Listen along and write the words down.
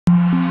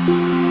Come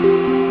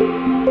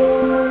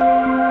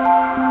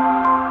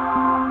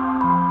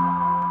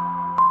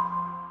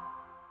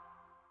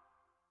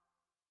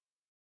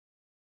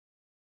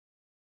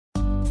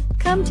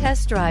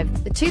test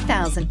drive the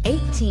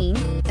 2018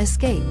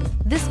 Escape.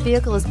 This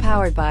vehicle is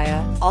powered by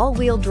a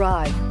all-wheel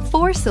drive,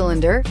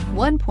 4-cylinder,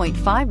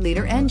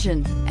 1.5-liter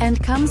engine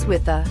and comes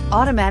with a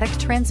automatic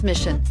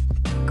transmission.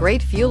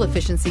 Great fuel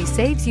efficiency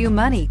saves you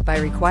money by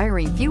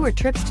requiring fewer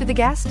trips to the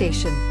gas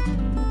station.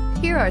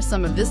 Here are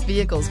some of this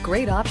vehicle's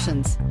great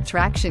options: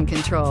 traction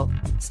control,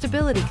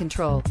 stability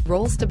control,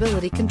 roll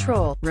stability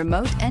control,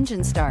 remote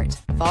engine start,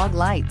 fog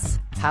lights,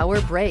 power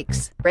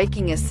brakes,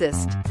 braking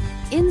assist.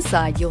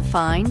 Inside you'll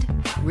find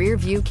rear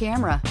view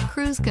camera,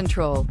 cruise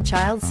control,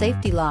 child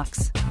safety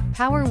locks,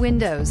 power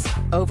windows,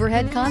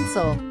 overhead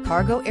console,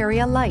 cargo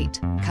area light,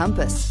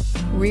 compass,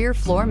 rear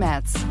floor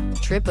mats,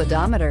 trip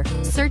odometer.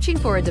 Searching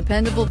for a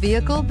dependable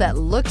vehicle that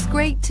looks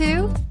great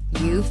too?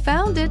 You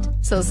found it,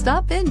 so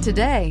stop in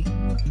today.